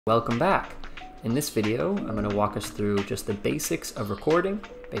Welcome back. In this video, I'm going to walk us through just the basics of recording,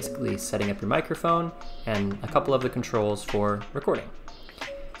 basically setting up your microphone and a couple of the controls for recording.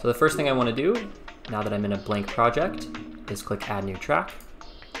 So the first thing I want to do, now that I'm in a blank project, is click Add New Track,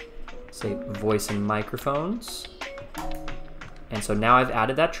 say Voice and Microphones. And so now I've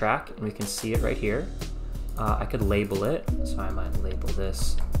added that track and we can see it right here. I could label it, so I might label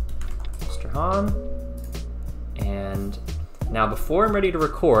this Mr. Hahn. And now before I'm ready to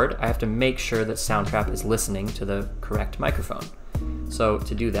record, I have to make sure that Soundtrap is listening to the correct microphone. So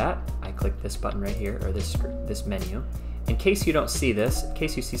to do that, I click this button right here, or this menu. In case you don't see this, in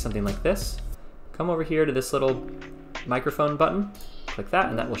case you see something like this, come over here to this little microphone button, click that,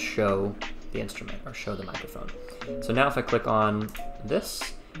 and that will show the instrument, or show the microphone. So now if I click on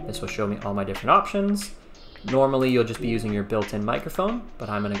this will show me all my different options. Normally you'll just be using your built-in microphone, but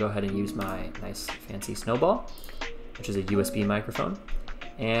I'm gonna go ahead and use my nice fancy Snowball, which is a USB microphone.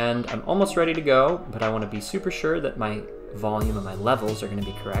 And I'm almost ready to go, but I want to be super sure that my volume and my levels are going to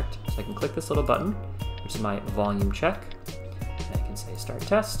be correct. So I can click this little button, which is my volume check. And I can say start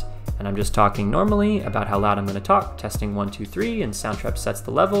test. And I'm just talking normally about how loud I'm going to talk. Testing 1, 2, 3, and Soundtrap sets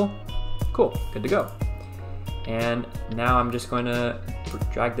the level. Cool, good to go. And now I'm just going to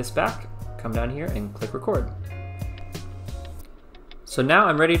drag this back, come down here and click record. So now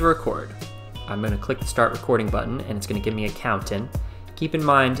I'm ready to record. I'm going to click the start recording button and it's going to give me a count in. Keep in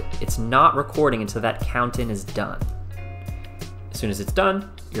mind, it's not recording until that count in is done. As soon as it's done,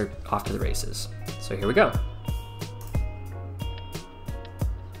 you're off to the races. So here we go.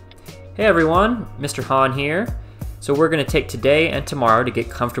 Hey everyone, Mr. Hahn here. So we're going to take today and tomorrow to get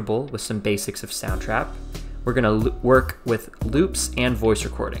comfortable with some basics of Soundtrap. We're going to work with loops and voice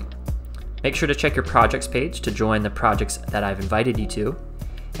recording. Make sure to check your projects page to join the projects that I've invited you to.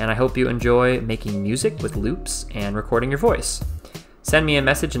 And I hope you enjoy making music with loops and recording your voice. Send me a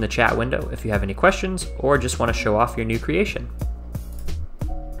message in the chat window if you have any questions or just want to show off your new creation.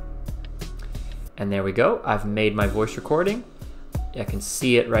 And there we go, I've made my voice recording. I can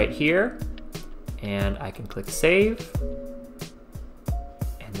see it right here, and I can click save.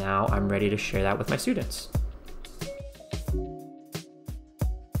 And now I'm ready to share that with my students.